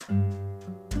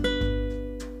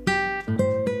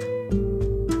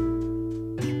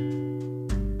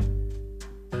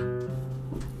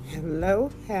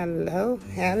Hello,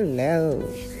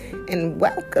 and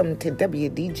welcome to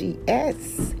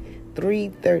WDGS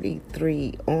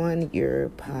 333 on your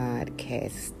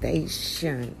podcast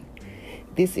station.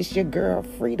 This is your girl,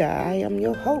 Frida. I am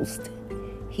your host,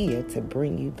 here to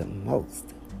bring you the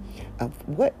most of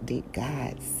what did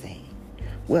God say.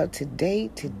 Well, today,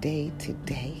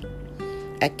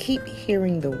 I keep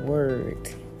hearing the word,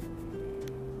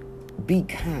 be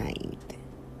kind.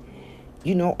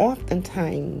 You know,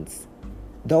 oftentimes,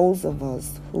 those of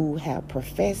us who have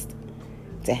professed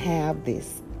to have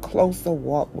this closer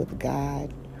walk with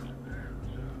God,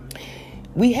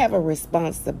 we have a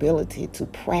responsibility to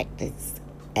practice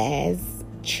as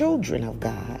children of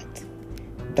God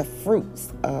the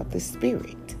fruits of the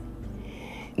Spirit.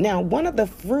 Now, one of the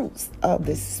fruits of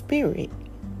the Spirit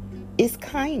is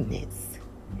kindness.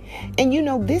 And you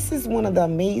know, this is one of the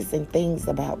amazing things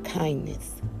about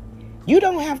kindness. You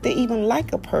don't have to even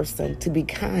like a person to be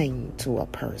kind to a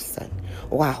person.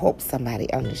 Oh, I hope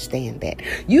somebody understand that.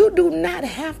 You do not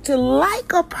have to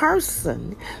like a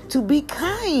person to be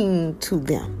kind to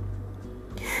them.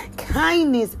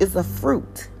 Kindness is a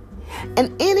fruit.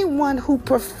 And anyone who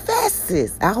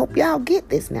professes, I hope y'all get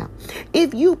this now.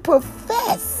 If you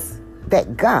profess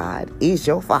that God is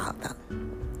your Father,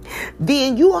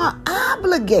 then you are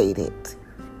obligated,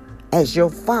 as your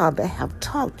Father have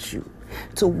taught you,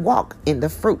 to walk in the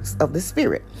fruits of the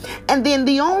Spirit. And then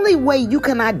the only way you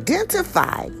can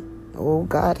identify, oh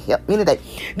God help me today,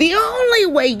 the only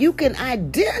way you can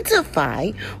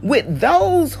identify with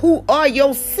those who are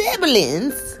your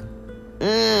siblings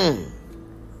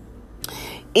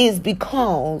is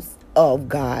because of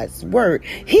God's word.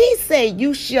 He said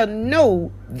you shall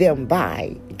know them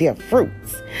by their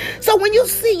fruits. So when you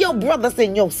see your brothers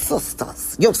and your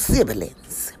sisters, your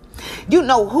siblings, you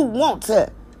know, who want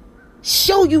to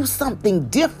show you something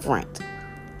different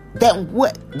than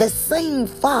what the same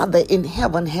Father in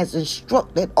heaven has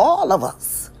instructed all of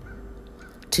us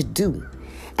to do,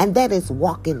 and that is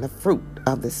walk in the fruit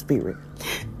of the Spirit.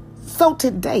 So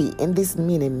today, in this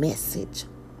mini message,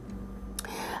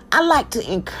 I like to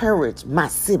encourage my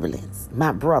siblings,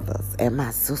 my brothers, and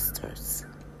my sisters.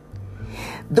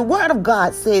 The Word of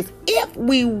God says, if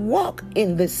we walk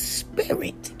in the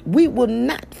Spirit, we will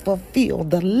not fulfill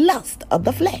the lust of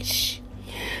the flesh.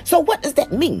 So what does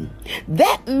that mean?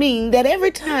 That means that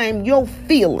every time your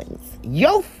feelings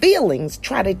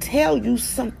try to tell you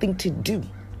something to do,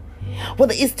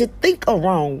 whether it's to think a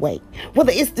wrong way,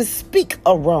 whether it's to speak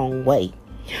a wrong way,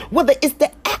 whether it's to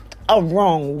act a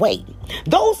wrong way,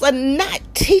 those are not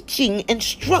teaching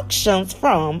instructions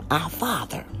from our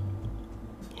Father.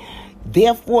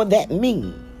 Therefore, that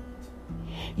means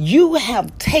you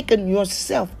have taken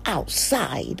yourself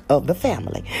outside of the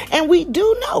family. And we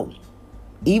do know,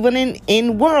 even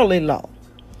in worldly law,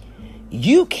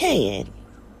 you can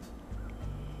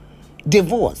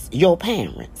divorce your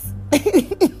parents.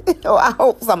 Oh, I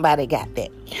hope somebody got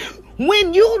that.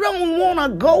 When you don't want to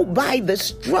go by the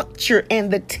structure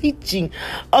and the teaching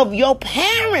of your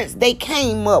parents, they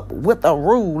came up with a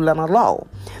rule and a law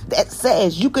that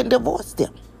says you can divorce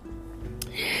them.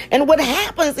 And what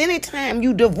happens anytime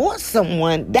you divorce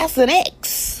someone, that's an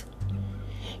ex.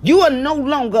 You are no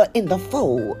longer in the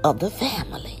fold of the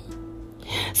family.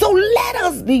 So let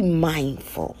us be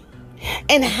mindful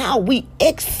in how we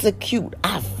execute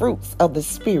our fruits of the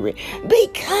Spirit. Be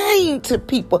kind to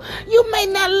people. You may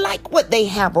not like what they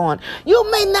have on.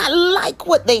 You may not like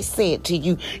what they said to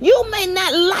you. You may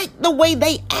not like the way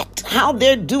they act, how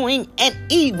they're doing, and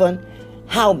even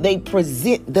how they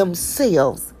present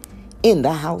themselves in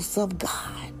the house of God.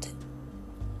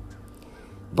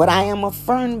 But I am a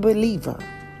firm believer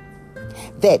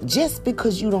that just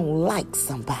because you don't like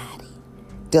somebody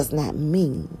does not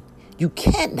mean you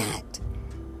cannot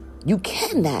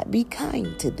be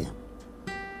kind to them.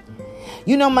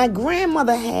 You know, my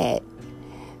grandmother had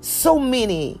so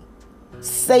many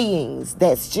sayings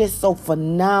that's just so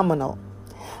phenomenal.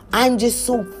 I'm just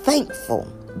so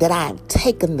thankful that I've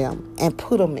taken them and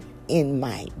put them in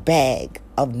my bag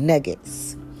of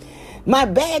nuggets. My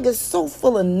bag is so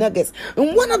full of nuggets.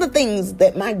 And one of the things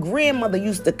that my grandmother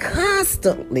used to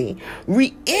constantly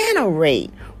reiterate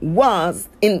was,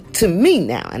 to me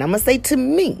now, and I'm going to say to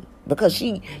me, because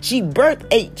she birthed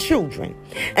 8 children.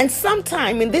 And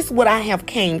sometime, and this is what I have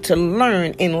came to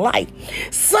learn in life,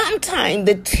 sometime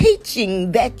the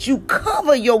teaching that you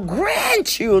cover your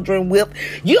grandchildren with,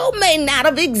 you may not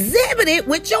have exhibited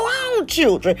with your own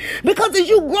children. Because as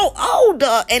you grow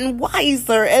older and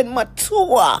wiser and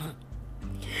mature,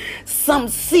 some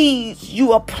seeds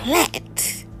you are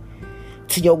plant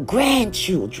to your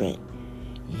grandchildren,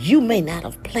 you may not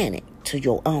have planted to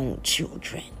your own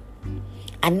children.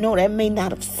 I know that may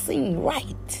not have seemed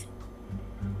right,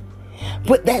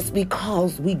 but that's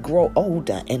because we grow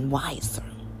older and wiser.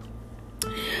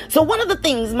 So one of the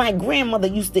things my grandmother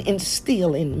used to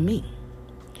instill in me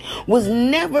was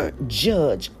never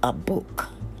judge a book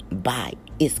by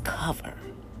its cover.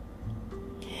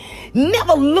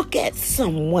 Never look at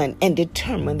someone and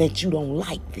determine that you don't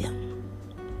like them.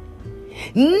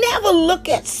 Never look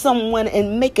at someone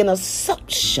and make an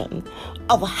assumption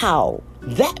of how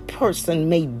that person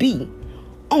may be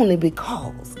only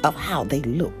because of how they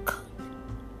look.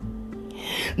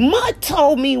 Ma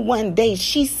told me one day,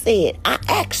 she said, I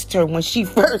asked her when she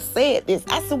first said this,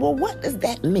 I said, well, what does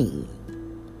that mean?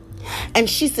 And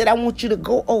she said, I want you to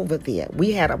go over there.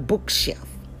 We had a bookshelf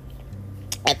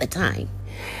at the time.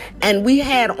 And we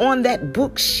had on that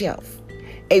bookshelf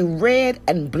a red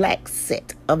and black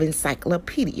set of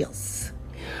encyclopedias.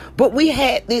 But we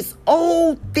had this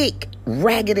old, thick,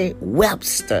 raggedy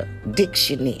Webster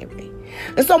dictionary.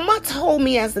 And so Ma told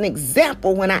me as an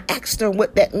example, when I asked her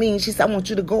what that means, she said, I want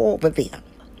you to go over there.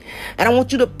 And I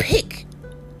want you to pick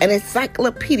an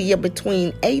encyclopedia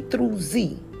between A through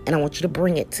Z. And I want you to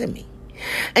bring it to me.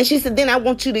 And she said, then I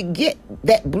want you to get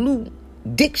that blue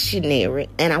dictionary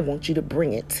and I want you to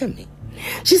bring it to me.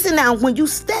 She said, now, when you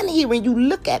stand here and you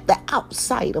look at the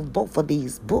outside of both of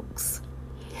these books,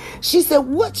 she said,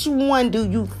 which one do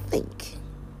you think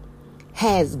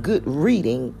has good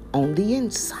reading on the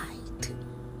inside?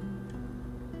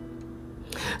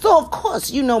 So, of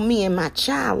course, you know, me and my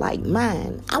childlike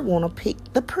mind, I want to pick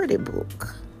the pretty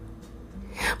book.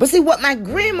 But see, what my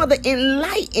grandmother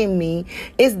enlightened me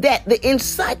is that the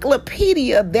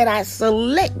encyclopedia that I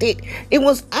selected, it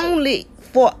was only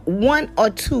for 1 or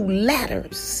 2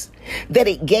 letters that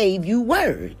it gave you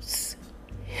words.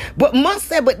 But Ma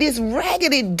said, but this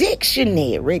raggedy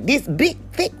dictionary, this big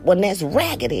thick one that's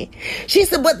raggedy, she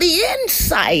said, but the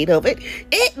inside of it,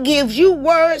 it gives you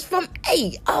words from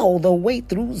A all the way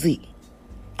through Z.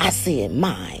 I said,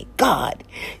 my God,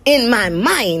 in my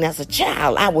mind as a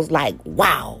child, I was like,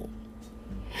 wow.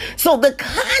 So the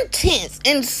contents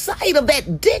inside of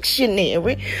that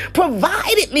dictionary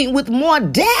provided me with more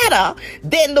data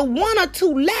than the 1 or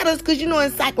 2 letters, because, you know,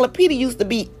 encyclopedia used to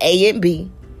be A and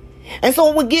B. And so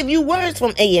it would give you words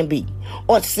from A and B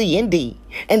or C and D.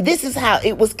 And this is how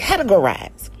it was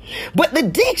categorized. But the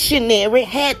dictionary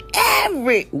had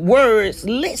every word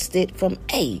listed from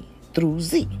A through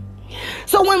Z.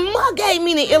 So when Ma gave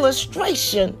me the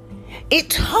illustration, it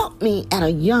taught me at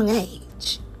a young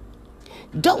age,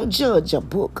 don't judge a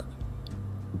book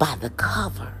by the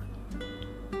cover.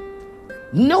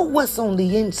 Know what's on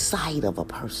the inside of a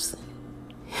person.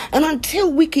 And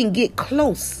until we can get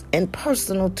close and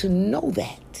personal to know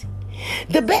that,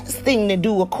 the best thing to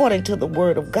do according to the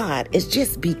Word of God is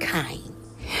just be kind.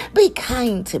 Be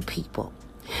kind to people.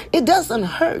 It doesn't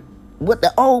hurt. What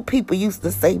the old people used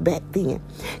to say back then,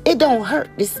 it don't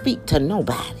hurt to speak to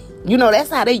nobody. You know, that's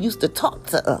how they used to talk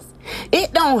to us.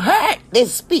 It don't hurt to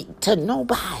speak to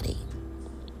nobody.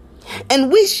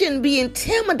 And we shouldn't be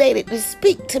intimidated to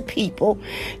speak to people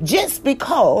just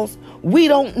because we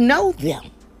don't know them.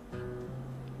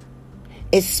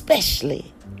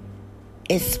 Especially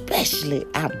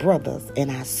our brothers and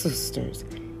our sisters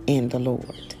in the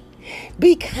Lord.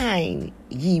 Be kind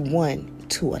ye one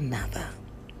to another,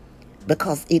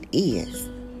 because it is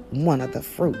one of the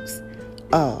fruits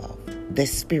of the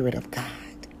Spirit of God.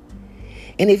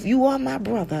 And if you are my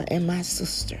brother and my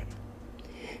sister,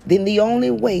 then the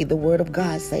only way the Word of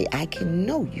God say I can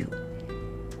know you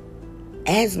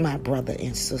as my brother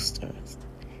and sisters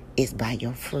is by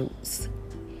your fruits.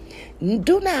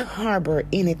 Do not harbor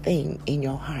anything in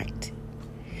your heart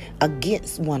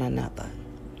against one another.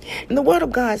 And the Word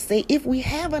of God say, if we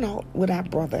have an ought with our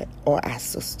brother or our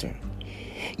sister,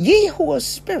 ye who are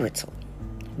spiritual,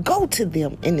 go to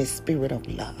them in the spirit of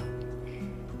love.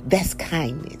 That's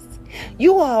kindness.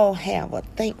 You all have a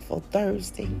thankful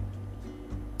Thursday.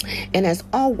 And as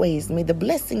always, may the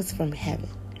blessings from heaven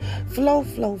flow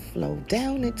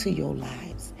down into your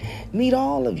lives. Meet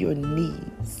all of your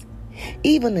needs,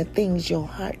 even the things your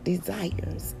heart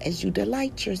desires, as you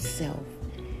delight yourself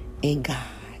in God.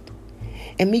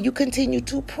 And may you continue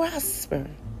to prosper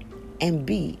and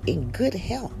be in good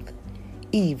health,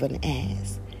 even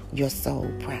as your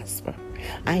soul prosper.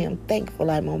 I am thankful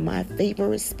I'm on my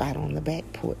favorite spot on the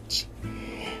back porch.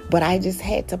 But I just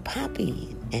had to pop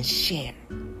in and share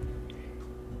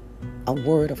a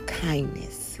word of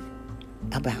kindness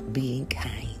about being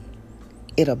kind.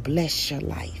 It'll bless your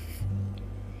life.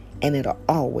 And it'll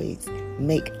always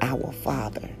make our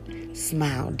Father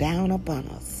smile down upon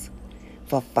us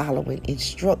for following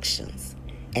instructions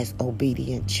as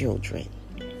obedient children.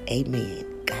 Amen.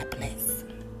 God bless.